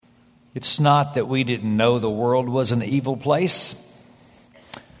It's not that we didn't know the world was an evil place,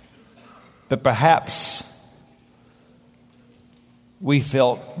 but perhaps we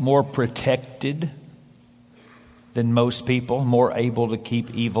felt more protected than most people, more able to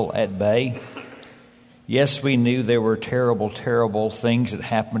keep evil at bay. Yes, we knew there were terrible, terrible things that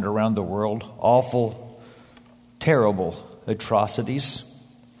happened around the world, awful, terrible atrocities.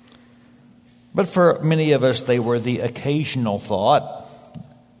 But for many of us, they were the occasional thought,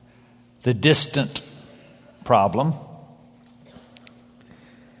 the distant problem.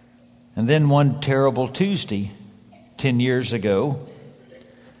 And then one terrible Tuesday, 10 years ago,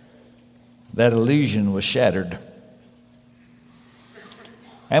 that illusion was shattered.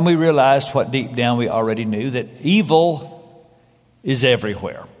 And we realized what deep down we already knew, that evil is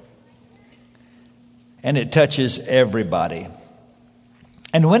everywhere. And it touches everybody.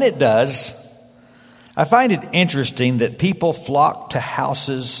 And when it does, I find it interesting that people flock to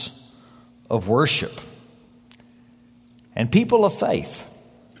houses of worship and people of faith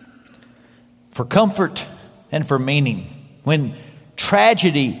for comfort and for meaning. When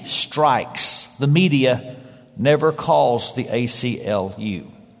tragedy strikes, the media never calls the ACLU.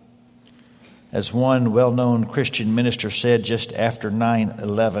 As one well-known Christian minister said just after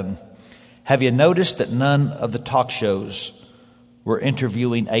 9/11, have you noticed that none of the talk shows were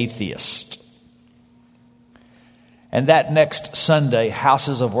interviewing atheists? And that next Sunday,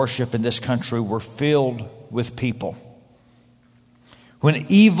 houses of worship in this country were filled with people. When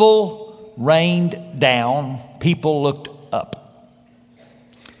evil rained down, people looked up,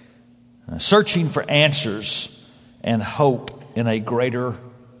 searching for answers and hope in a greater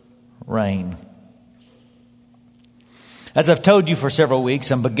rain. As I've told you for several weeks,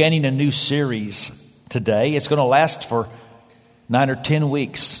 I'm beginning a new series today. It's going to last for 9 or 10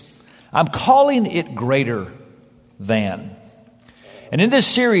 weeks. I'm calling it Greater Than. And in this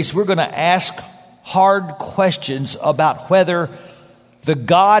series, we're going to ask hard questions about whether the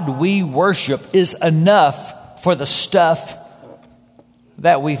God we worship is enough for the stuff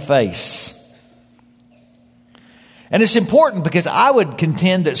that we face. And it's important because I would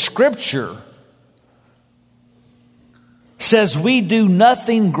contend that Scripture says we do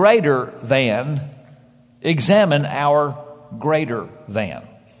nothing greater than examine our greater than.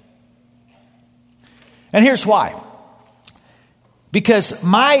 And here's why. Because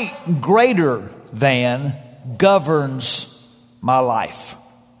my greater than governs my life.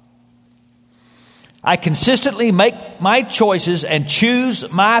 I consistently make my choices and choose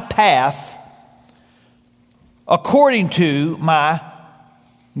my path according to my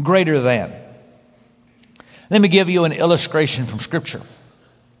greater than. Let me give you an illustration from Scripture.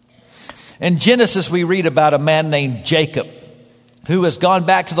 In Genesis, we read about a man named Jacob who has gone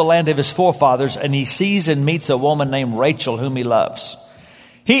back to the land of his forefathers, and he sees and meets a woman named Rachel whom he loves.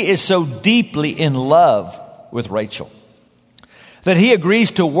 He is so deeply in love with Rachel that he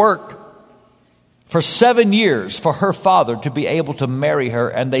agrees to work for 7 years for her father to be able to marry her,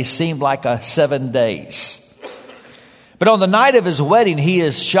 and they seem like 7 days. But on the night of his wedding, he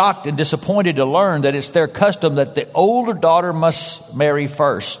is shocked and disappointed to learn that it's their custom that the older daughter must marry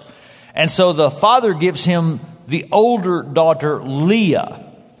first. And so the father gives him the older daughter, Leah,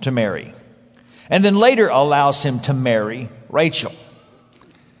 to marry. And then later allows him to marry Rachel.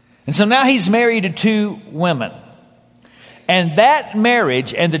 And so now he's married to 2 women. And that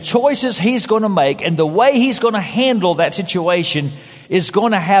marriage and the choices he's going to make and the way he's going to handle that situation is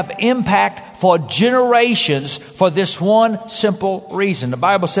going to have impact for generations for this one simple reason. The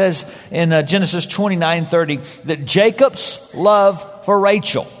Bible says in Genesis 29:30 that Jacob's love for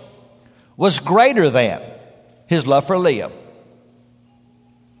Rachel was greater than his love for Leah.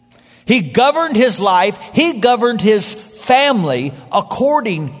 He governed his life, he governed his family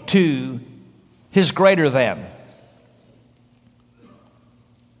according to his greater than.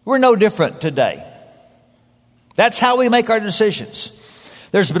 We're no different today. That's how we make our decisions.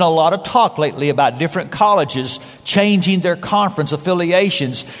 There's been a lot of talk lately about different colleges changing their conference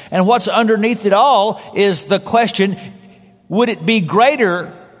affiliations. And what's underneath it all is the question, would it be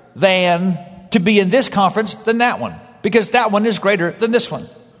greater than to be in this conference than that one? Because that one is greater than this one.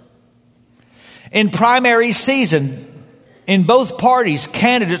 In primary season, in both parties,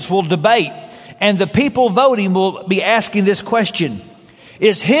 candidates will debate, and the people voting will be asking this question: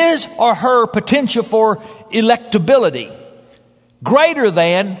 is his or her potential for electability greater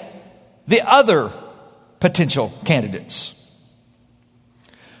than the other potential candidates?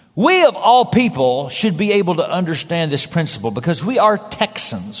 We of all people should be able to understand this principle because we are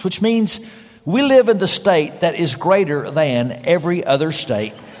Texans, which means we live in the state that is greater than every other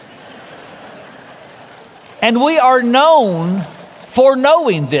state. And we are known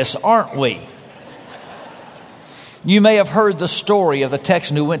foreknowing this, aren't we? You may have heard the story of the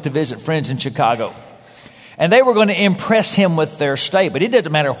Texan who went to visit friends in Chicago. And they were going to impress him with their state. But it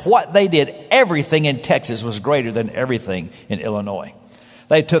didn't matter what they did. Everything in Texas was greater than everything in Illinois.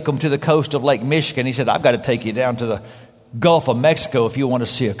 They took him to the coast of Lake Michigan. He said, I've got to take you down to the Gulf of Mexico if you want to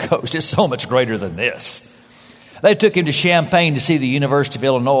see a coast. It's so much greater than this. They took him to Champaign to see the University of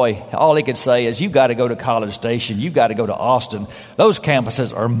Illinois. All he could say is, you've got to go to College Station. You've got to go to Austin. Those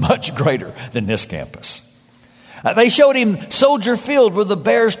campuses are much greater than this campus. They showed him Soldier Field where the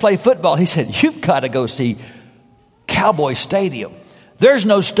Bears play football. He said, you've got to go see Cowboy Stadium. There's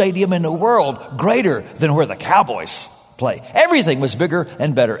no stadium in the world greater than where the Cowboys play. Everything was bigger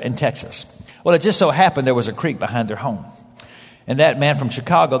and better in Texas. Well, it just so happened there was a creek behind their home. And that man from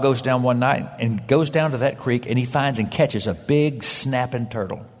Chicago goes down one night and goes down to that creek, and he finds and catches a big snapping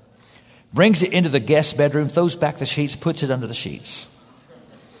turtle. Brings it into the guest bedroom, throws back the sheets, puts it under the sheets.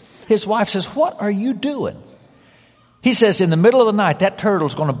 His wife says, what are you doing? He says, in the middle of the night, that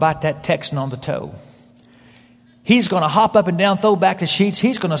turtle's going to bite that Texan on the toe. He's going to hop up and down, throw back the sheets.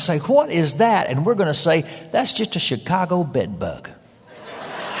 He's going to say, what is that? And we're going to say, that's just a Chicago bed bug.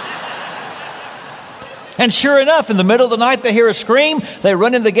 And sure enough, in the middle of the night, they hear a scream. They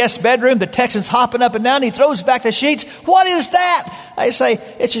run in the guest bedroom. The Texan's hopping up and down. He throws back the sheets. What is that? They say,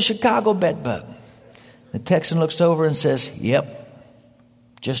 it's a Chicago bed bug. The Texan looks over and says, yep,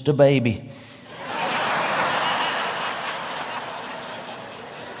 just a baby.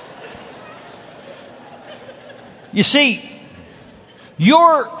 You see,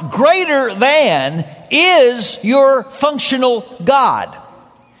 your greater than is your functional God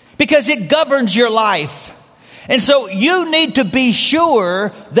because it governs your life. And so you need to be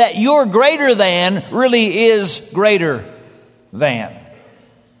sure that your greater than really is greater than.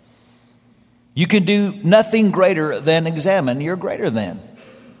 You can do nothing greater than examine your greater than.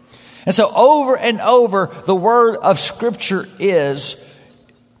 And so over and over, the word of Scripture is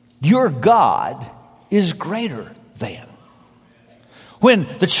your God is greater than. When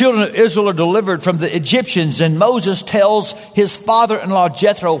the children of Israel are delivered from the Egyptians and Moses tells his father-in-law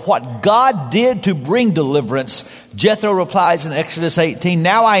Jethro what God did to bring deliverance, Jethro replies in Exodus 18,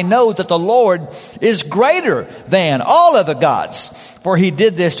 now I know that the Lord is greater than all other gods, for he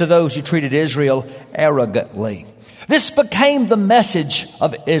did this to those who treated Israel arrogantly. This became the message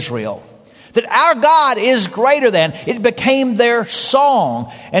of Israel, that our God is greater than. It became their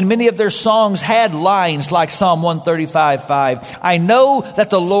song. And many of their songs had lines like Psalm 135:5. I know that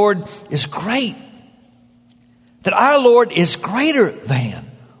the Lord is great. That our Lord is greater than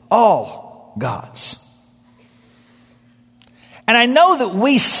all gods. And I know that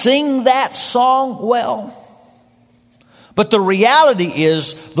we sing that song well. But the reality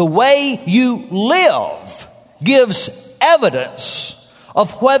is the way you live gives evidence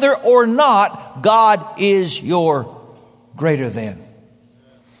of whether or not God is your greater than.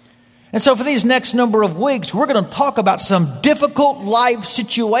 And so for these next number of weeks, we're going to talk about some difficult life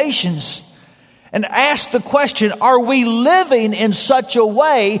situations and ask the question, are we living in such a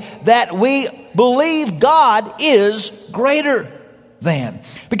way that we believe God is greater than?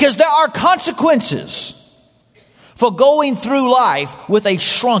 Because there are consequences for going through life with a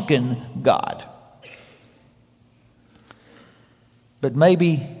shrunken God. But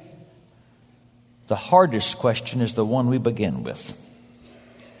maybe the hardest question is the one we begin with.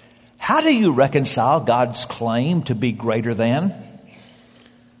 How do you reconcile God's claim to be greater than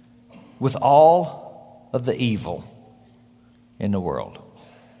with all of the evil in the world?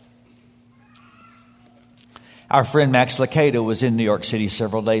 Our friend Max Lucado was in New York City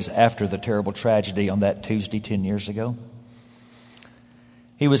several days after the terrible tragedy on that Tuesday 10 years ago.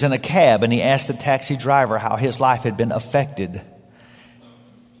 He was in a cab and he asked the taxi driver how his life had been affected.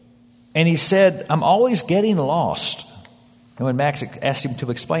 And he said, I'm always getting lost. And when Max asked him to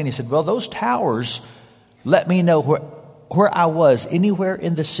explain, he said, well, those towers let me know where I was anywhere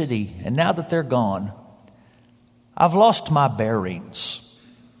in the city. And now that they're gone, I've lost my bearings.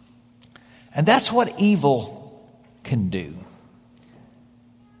 And that's what evil can do.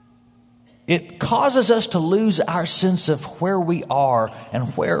 It causes us to lose our sense of where we are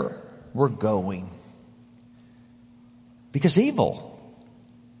and where we're going. Because evil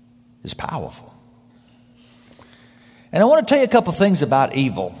is powerful. And I want to tell you a couple things about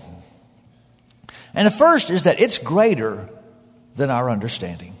evil. And the first is that it's greater than our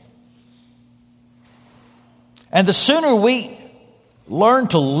understanding. And the sooner we learn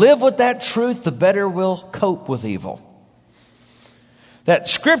to live with that truth, the better we'll cope with evil. That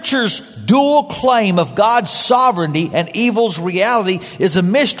Scripture's dual claim of God's sovereignty and evil's reality is a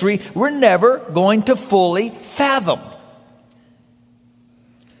mystery we're never going to fully fathom.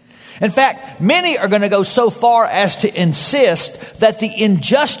 In fact, many are going to go so far as to insist that the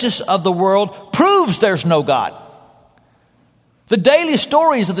injustice of the world proves there's no God. The daily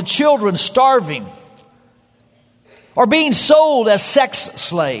stories of the children starving or being sold as sex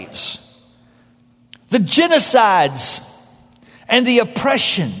slaves, the genocides and the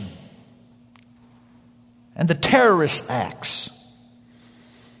oppression and the terrorist acts.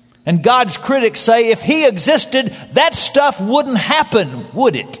 And God's critics say if he existed, that stuff wouldn't happen,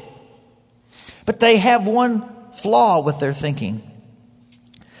 would it? But they have one flaw with their thinking.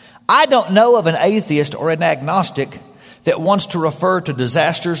 I don't know of an atheist or an agnostic that wants to refer to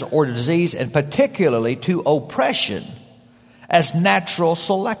disasters or disease, and particularly to oppression, as natural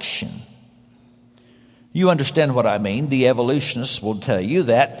selection. You understand what I mean. The evolutionists will tell you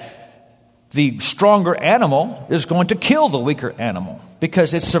that the stronger animal is going to kill the weaker animal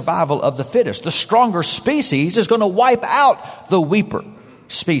because it's survival of the fittest. The stronger species is going to wipe out the weaker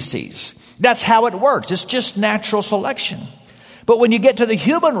species. That's how it works. It's just natural selection. But when you get to the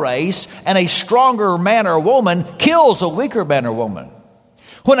human race and a stronger man or woman kills a weaker man or woman,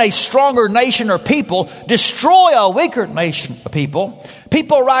 when a stronger nation or people destroy a weaker nation or people,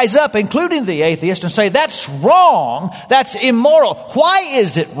 people rise up, including the atheist, and say, that's wrong, that's immoral. Why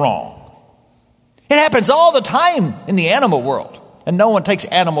is it wrong? It happens all the time in the animal world, and no one takes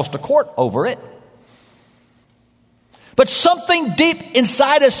animals to court over it. But something deep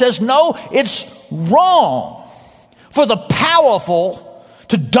inside us says, no, it's wrong for the powerful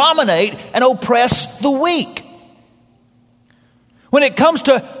to dominate and oppress the weak. When it comes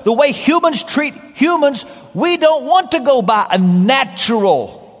to the way humans treat humans, we don't want to go by a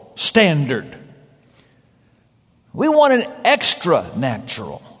natural standard. We want an extra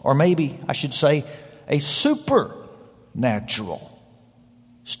natural, or maybe I should say a supernatural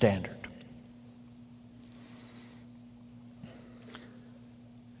standard.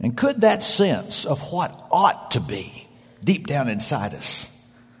 And could that sense of what ought to be deep down inside us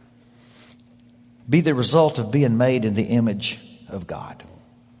be the result of being made in the image of God?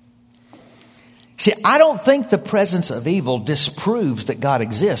 See, I don't think the presence of evil disproves that God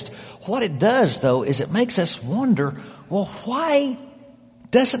exists. What it does, though, is it makes us wonder, well, why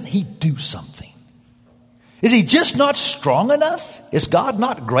doesn't he do something? Is he just not strong enough? Is God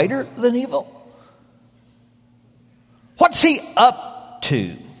not greater than evil? What's he up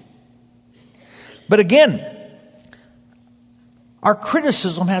to? But again, our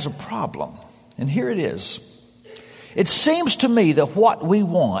criticism has a problem, and here it is. It seems to me that what we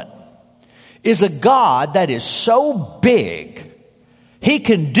want is a God that is so big, he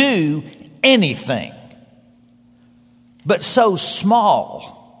can do anything, but so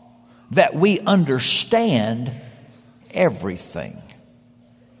small that we understand everything.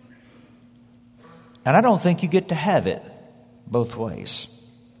 And I don't think you get to have it both ways.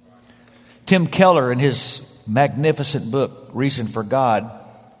 Tim Keller, in his magnificent book, Reason for God,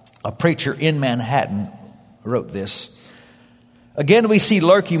 a preacher in Manhattan, wrote this. Again, we see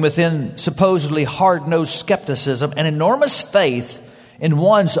lurking within supposedly hard-nosed skepticism an enormous faith in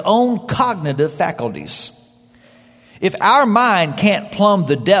one's own cognitive faculties. If our mind can't plumb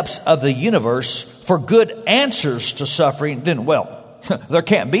the depths of the universe for good answers to suffering, then, well, there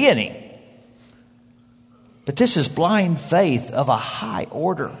can't be any. But this is blind faith of a high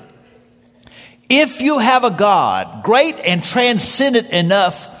order. If you have a God great and transcendent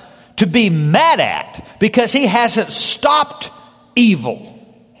enough to be mad at because he hasn't stopped evil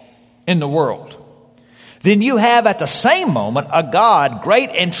in the world, then you have at the same moment a God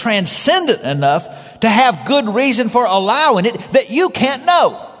great and transcendent enough to have good reason for allowing it that you can't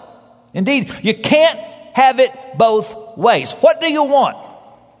know. Indeed, you can't have it both ways. What do you want?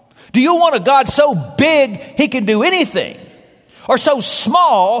 Do you want a God so big he can do anything? Or so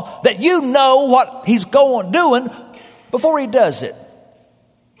small that you know what he's doing before he does it?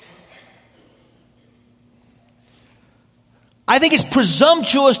 I think it's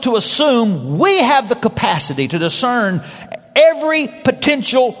presumptuous to assume we have the capacity to discern every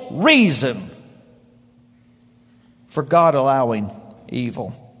potential reason for God allowing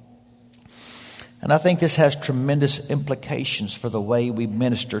evil. And I think this has tremendous implications for the way we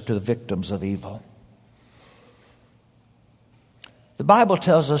minister to the victims of evil. The Bible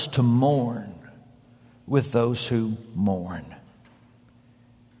tells us to mourn with those who mourn.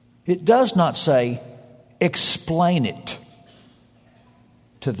 It does not say, explain it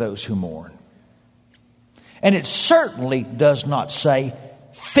to those who mourn. And it certainly does not say,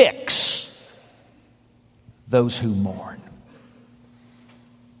 fix those who mourn.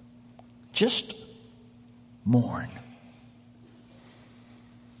 Just mourn.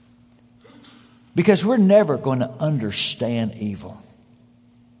 Because we're never going to understand evil.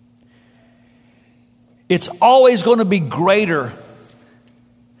 It's always going to be greater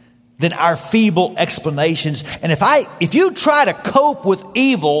than our feeble explanations. And if you try to cope with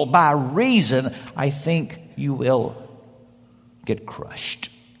evil by reason, I think you will get crushed.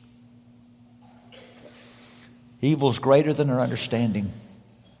 Evil's greater than our understanding.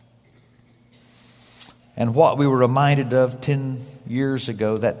 And what we were reminded of 10 years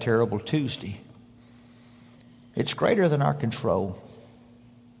ago, that terrible Tuesday, it's greater than our control.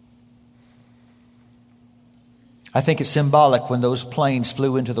 I think it's symbolic when those planes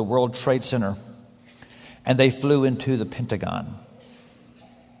flew into the World Trade Center and they flew into the Pentagon.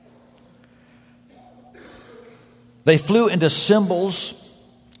 They flew into symbols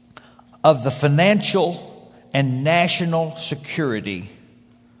of the financial and national security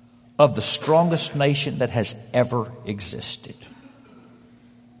of the strongest nation that has ever existed.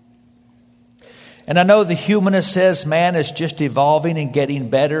 And I know the humanist says man is just evolving and getting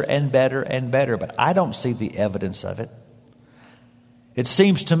better and better and better, but I don't see the evidence of it. It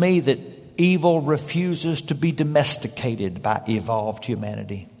seems to me that evil refuses to be domesticated by evolved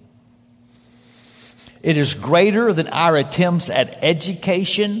humanity. It is greater than our attempts at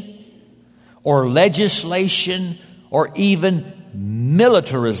education or legislation or even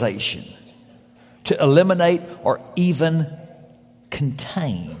militarization to eliminate or even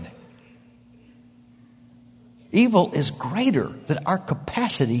contain. Evil is greater than our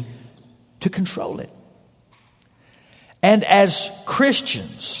capacity to control it. And as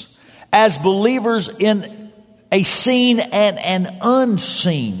Christians, as believers in a seen and an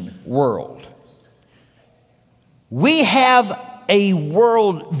unseen world, we have a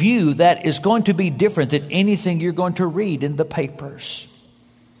world view that is going to be different than anything you're going to read in the papers.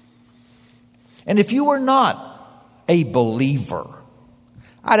 And if you are not a believer,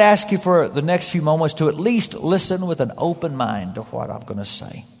 I'd ask you for the next few moments to at least listen with an open mind to what I'm going to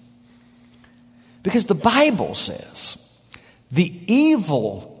say. Because the Bible says the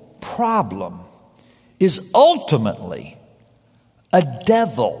evil problem is ultimately a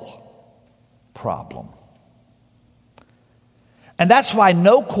devil problem. And that's why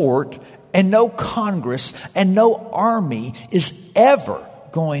no court and no Congress and no army is ever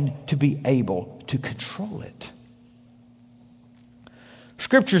going to be able to control it.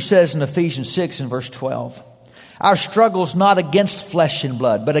 Scripture says in Ephesians 6 and verse 12, our struggle is not against flesh and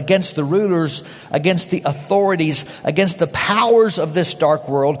blood, but against the rulers, against the authorities, against the powers of this dark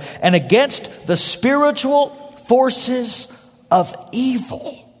world, and against the spiritual forces of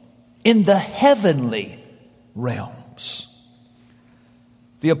evil in the heavenly realms.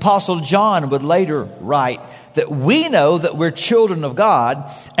 The Apostle John would later write that we know that we're children of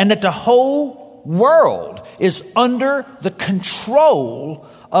God and that the whole world is under the control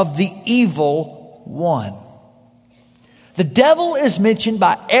of the evil one. The devil is mentioned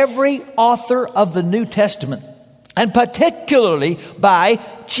by every author of the New Testament, and particularly by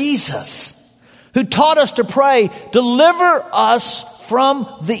Jesus, who taught us to pray, deliver us from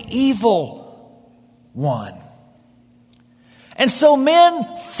the evil one. And so men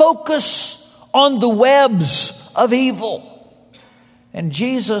focus on the webs of evil, and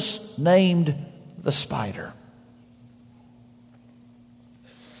Jesus named the spider.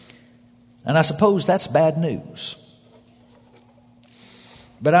 And I suppose that's bad news.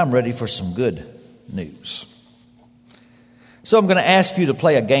 But I'm ready for some good news. So I'm going to ask you to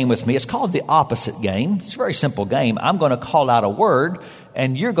play a game with me. It's called the opposite game. It's a very simple game. I'm going to call out a word,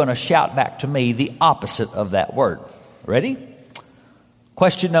 and you're going to shout back to me the opposite of that word. Ready?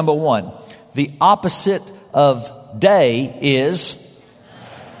 Question number 1. The opposite of day is...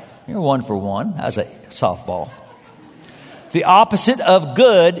 You're 1 for 1. That's a softball. The opposite of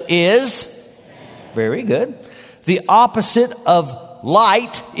good is... Very good. The opposite of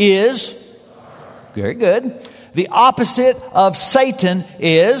light is... Very good. The opposite of Satan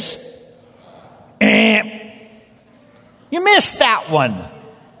is... You missed that one.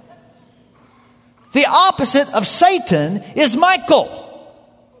 The opposite of Satan is Michael.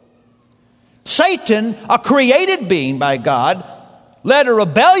 Satan, a created being by God, led a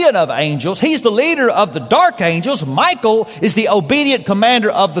rebellion of angels. He's the leader of the dark angels. Michael is the obedient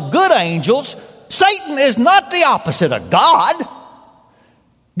commander of the good angels. Satan is not the opposite of God.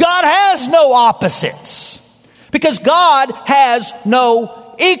 God has no opposites because God has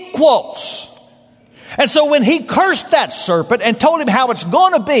no equals. And so when he cursed that serpent and told him how it's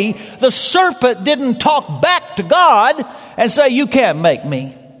going to be, the serpent didn't talk back to God and say, you can't make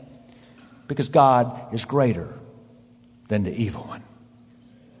me, because God is greater than the evil one.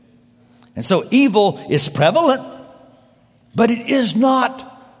 And so evil is prevalent, but it is not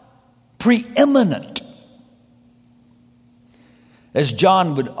preeminent. As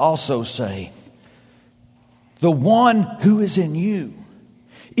John would also say, the one who is in you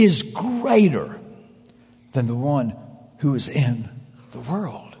is greater than the one who is in the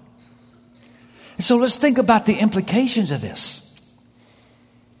world. And so let's think about the implications of this.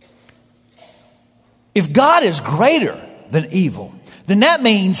 If God is greater than evil, then that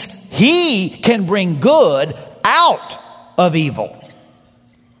means He can bring good out of evil.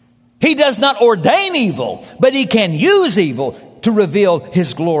 He does not ordain evil, but He can use evil to reveal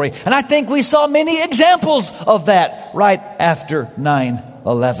His glory. And I think we saw many examples of that right after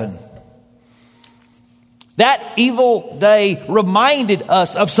 9/11. That evil day reminded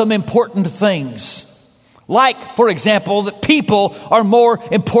us of some important things. Like, for example, that people are more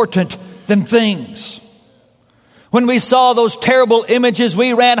important than things. When we saw those terrible images,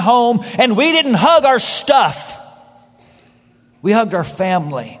 we ran home and we didn't hug our stuff. We hugged our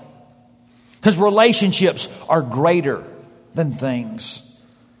family. Because relationships are greater than things.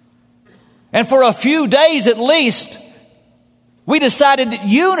 And for a few days at least, we decided that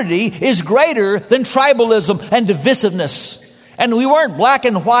unity is greater than tribalism and divisiveness. And we weren't black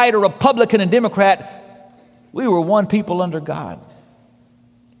and white or Republican and Democrat. We were one people under God.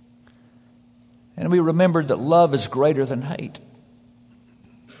 And we remembered that love is greater than hate.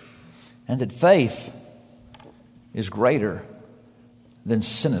 And that faith is greater than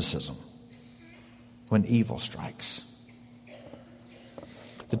cynicism when evil strikes.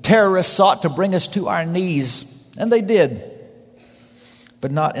 The terrorists sought to bring us to our knees, and they did,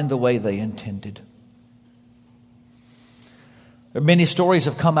 but not in the way they intended. Many stories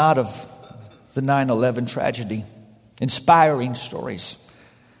have come out of the 9/11 tragedy, inspiring stories.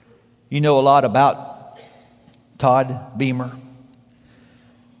 You know a lot about Todd Beamer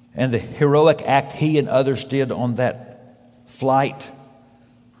and the heroic act he and others did on that flight,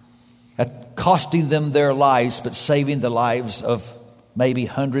 costing them their lives, but saving the lives of maybe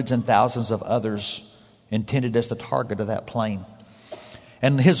hundreds and thousands of others intended as the target of that plane.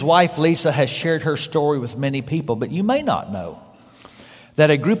 And his wife, Lisa, has shared her story with many people, but you may not know that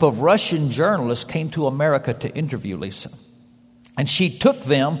a group of Russian journalists came to America to interview Lisa. And she took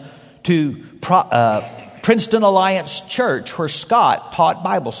them to Princeton Alliance Church, where Scott taught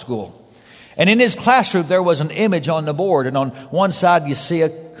Bible school. And in his classroom, there was an image on the board. And on one side, you see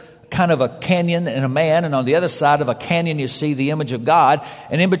a kind of a canyon and a man. And on the other side of a canyon, you see the image of God.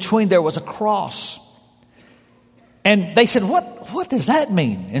 And in between, there was a cross. And they said, what does that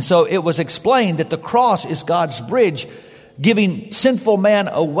mean? And so it was explained that the cross is God's bridge, giving sinful man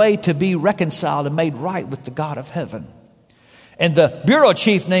a way to be reconciled and made right with the God of heaven. And the bureau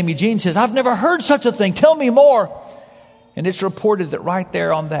chief named Eugene says, I've never heard such a thing. Tell me more. And it's reported that right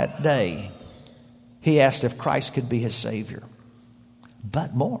there on that day, he asked if Christ could be his Savior.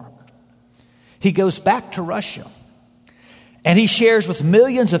 But more. He goes back to Russia and he shares with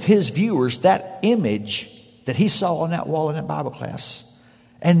millions of his viewers that image that he saw on that wall in that Bible class.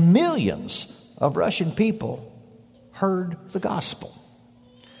 And millions of Russian people heard the gospel.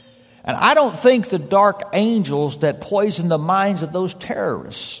 And I don't think the dark angels that poisoned the minds of those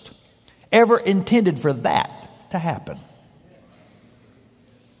terrorists ever intended for that to happen.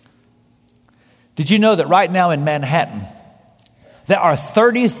 Did you know that right now in Manhattan, there are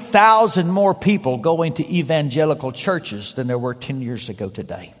 30,000 more people going to evangelical churches than there were 10 years ago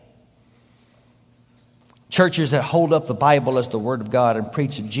today? Churches that hold up the Bible as the Word of God and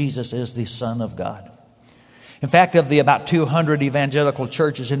preach that Jesus is the Son of God. In fact, of the about 200 evangelical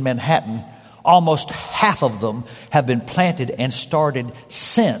churches in Manhattan, almost half of them have been planted and started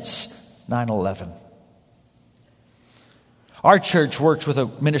since 9/11. Our church works with a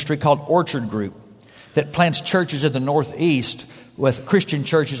ministry called Orchard Group that plants churches in the Northeast with Christian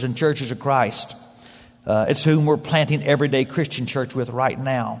churches and churches of Christ. It's whom we're planting Everyday Christian Church with right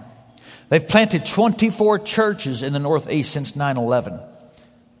now. They've planted 24 churches in the Northeast since 9/11.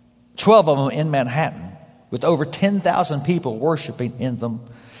 12 of them in Manhattan, with over 10,000 people worshiping in them.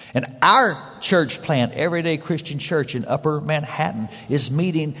 And our church plant, Everyday Christian Church in Upper Manhattan, is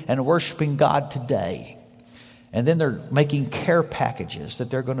meeting and worshiping God today. And then they're making care packages that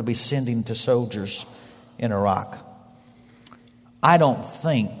they're going to be sending to soldiers in Iraq. I don't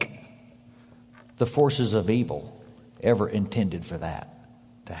think the forces of evil ever intended for that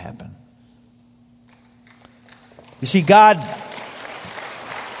to happen. You see, God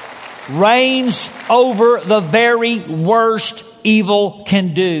reigns over the very worst evil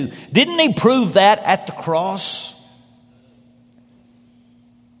can do. Didn't he prove that at the cross?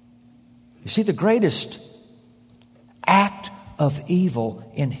 You see, the greatest act of evil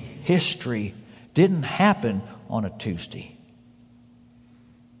in history didn't happen on a Tuesday.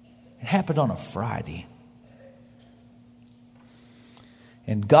 It happened on a Friday.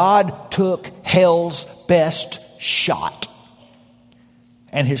 And God took hell's best shot.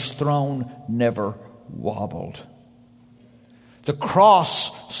 And his throne never wobbled. The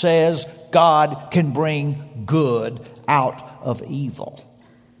cross says God can bring good out of evil.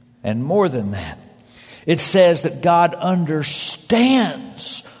 And more than that, it says that God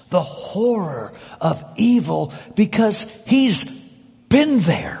understands the horror of evil because he's been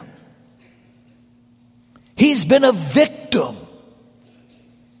there. He's been a victim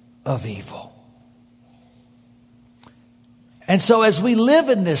of evil. And so as we live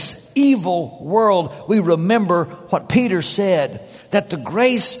in this evil world, we remember what Peter said, that the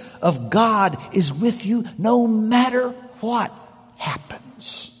grace of God is with you no matter what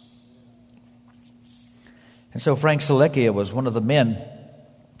happens. And so Frank Selecchia was one of the men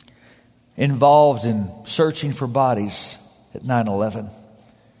involved in searching for bodies at 9/11.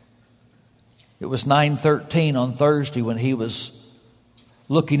 It was 9:13 on Thursday when he was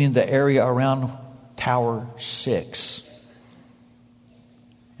looking in the area around Tower 6.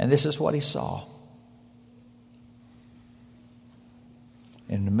 And this is what he saw.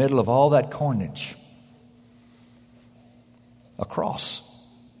 In the middle of all that carnage, a cross.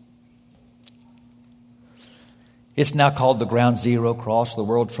 It's now called the Ground Zero Cross, the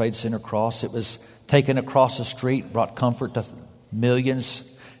World Trade Center cross. It was taken across the street, brought comfort to millions.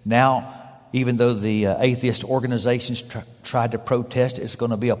 Now, even though the atheist organizations tried to protest, it's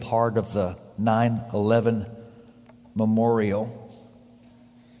going to be a part of the 9/11 memorial.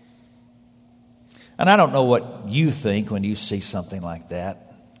 And I don't know what you think when you see something like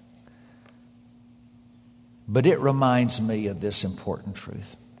that, but it reminds me of this important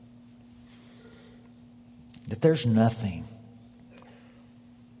truth. That there's nothing,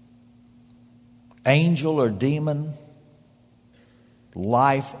 angel or demon,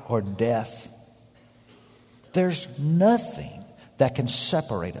 life or death, there's nothing that can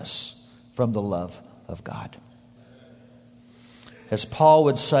separate us from the love of God. As Paul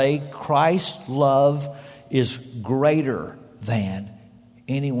would say, Christ's love is greater than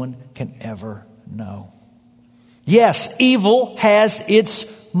anyone can ever know. Yes, evil has its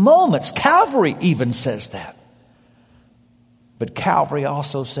moments. Calvary even says that. But Calvary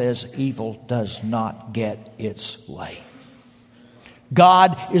also says evil does not get its way.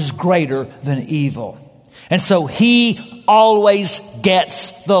 God is greater than evil. And so he always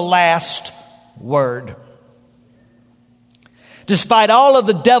gets the last word. Despite all of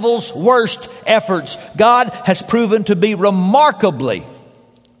the devil's worst efforts, God has proven to be remarkably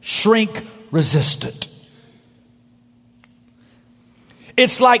shrink resistant.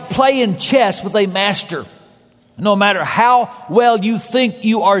 It's like playing chess with a master. No matter how well you think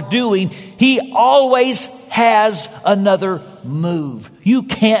you are doing, he always has another move. You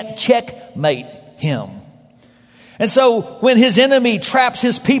can't checkmate him. And so when his enemy traps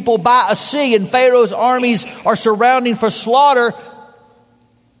his people by a sea and Pharaoh's armies are surrounding for slaughter,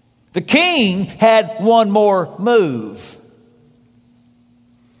 the king had one more move.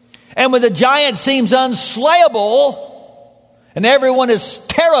 And when the giant seems unslayable and everyone is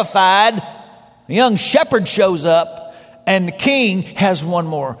terrified, a young shepherd shows up and the king has one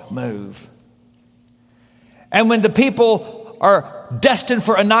more move. And when the people are destined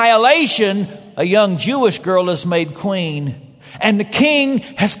for annihilation, a young Jewish girl is made queen. And the king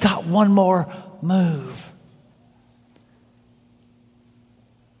has got one more move.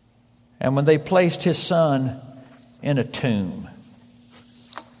 And when they placed his son in a tomb,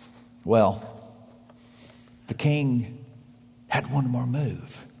 well, the king had one more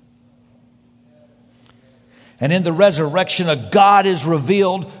move. And in the resurrection, a God is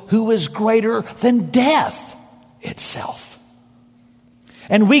revealed who is greater than death itself.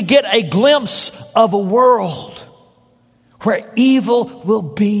 And we get a glimpse of a world where evil will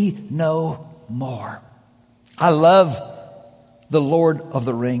be no more. I love the Lord of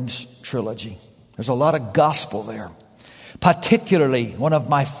the Rings trilogy. There's a lot of gospel there. Particularly, one of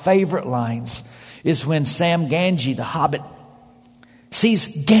my favorite lines is when Sam Gamgee, the Hobbit,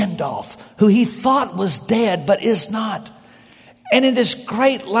 sees Gandalf, who he thought was dead but is not. And in this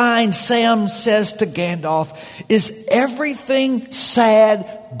great line, Sam says to Gandalf, "Is everything sad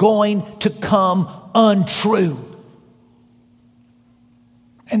going to come untrue?"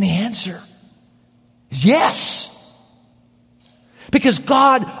 And the answer is yes. Because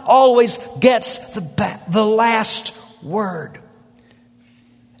God always gets the last word.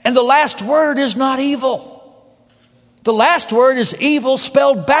 And the last word is not evil. The last word is evil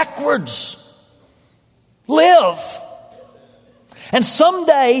spelled backwards. Live. And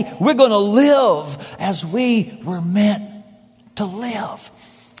someday we're going to live as we were meant to live.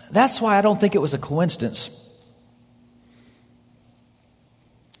 That's why I don't think it was a coincidence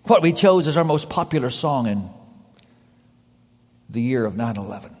what we chose as our most popular song in the year of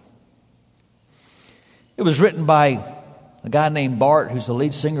 9/11. It was written by a guy named Bart, who's the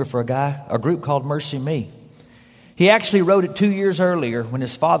lead singer for a group called Mercy Me. He actually wrote it 2 years earlier when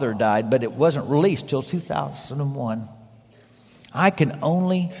his father died, but it wasn't released till 2001. I can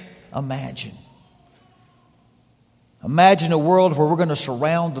only imagine. Imagine a world where we're going to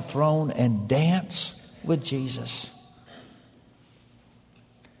surround the throne and dance with Jesus.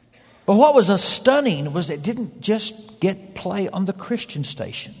 But what was stunning was it didn't just get play on the Christian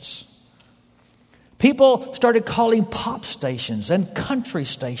stations. People started calling pop stations and country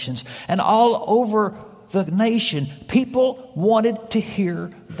stations, and all over the nation, people wanted to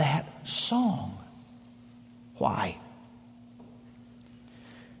hear that song. Why?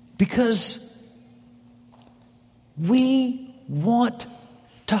 Because we want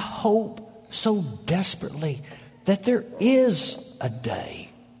to hope so desperately that there is a day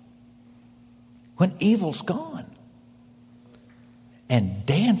when evil's gone and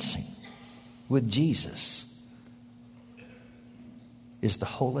dancing with Jesus is the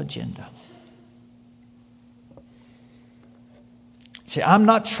whole agenda. See, I'm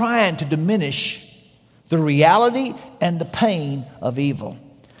not trying to diminish the reality and the pain of evil.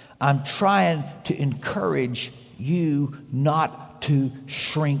 I'm trying to encourage you not to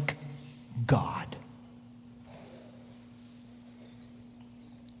shrink God.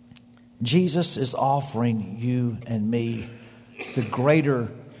 Jesus is offering you and me the greater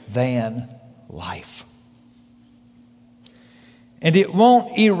than life. And it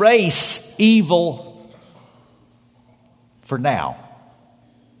won't erase evil for now,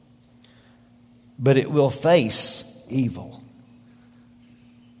 but it will face evil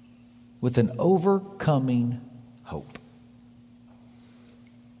with an overcoming hope.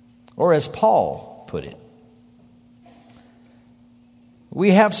 Or as Paul put it,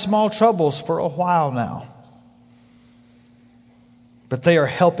 we have small troubles for a while now, but they are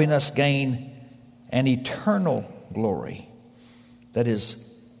helping us gain an eternal glory that is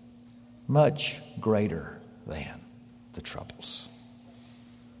much greater than the troubles.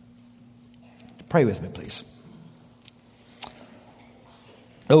 Pray with me, please.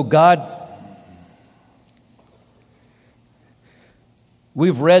 Oh God,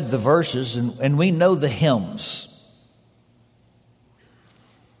 we've read the verses and we know the hymns.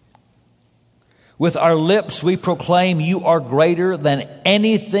 With our lips we proclaim you are greater than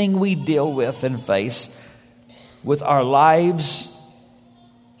anything we deal with and face. With our lives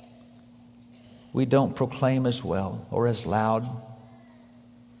we don't proclaim as well or as loud.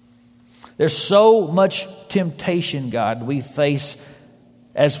 There's so much temptation, God, we face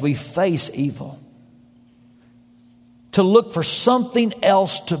as we face evil, to look for something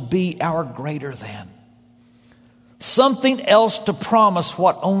else to be our greater than. Something else to promise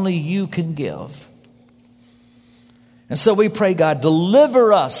what only you can give. And so we pray, God,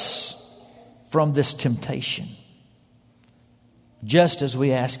 deliver us from this temptation, just as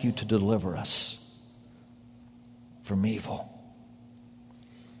we ask you to deliver us from evil.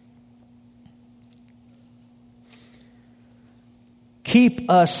 Keep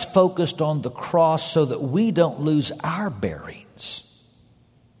us focused on the cross so that we don't lose our bearings.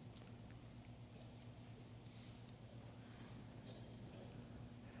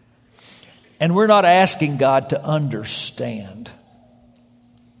 And we're not asking God to understand.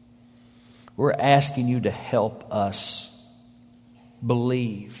 We're asking you to help us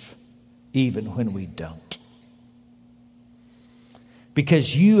believe even when we don't.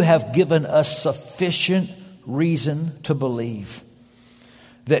 Because you have given us sufficient reason to believe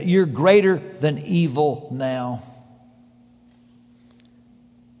that you're greater than evil now,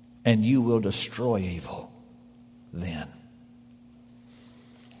 and you will destroy evil then.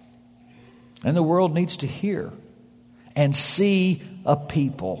 And the world needs to hear and see a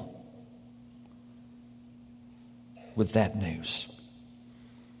people with that news.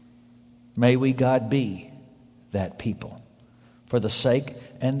 May we, God, be that people for the sake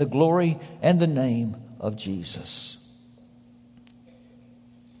and the glory and the name of Jesus.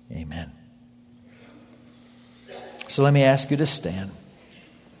 Amen. So let me ask you to stand.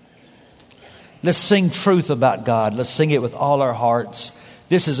 Let's sing truth about God. Let's sing it with all our hearts.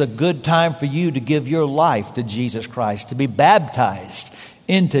 This is a good time for you to give your life to Jesus Christ, to be baptized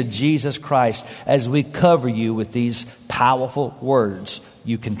into Jesus Christ as we cover you with these powerful words.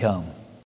 You can come.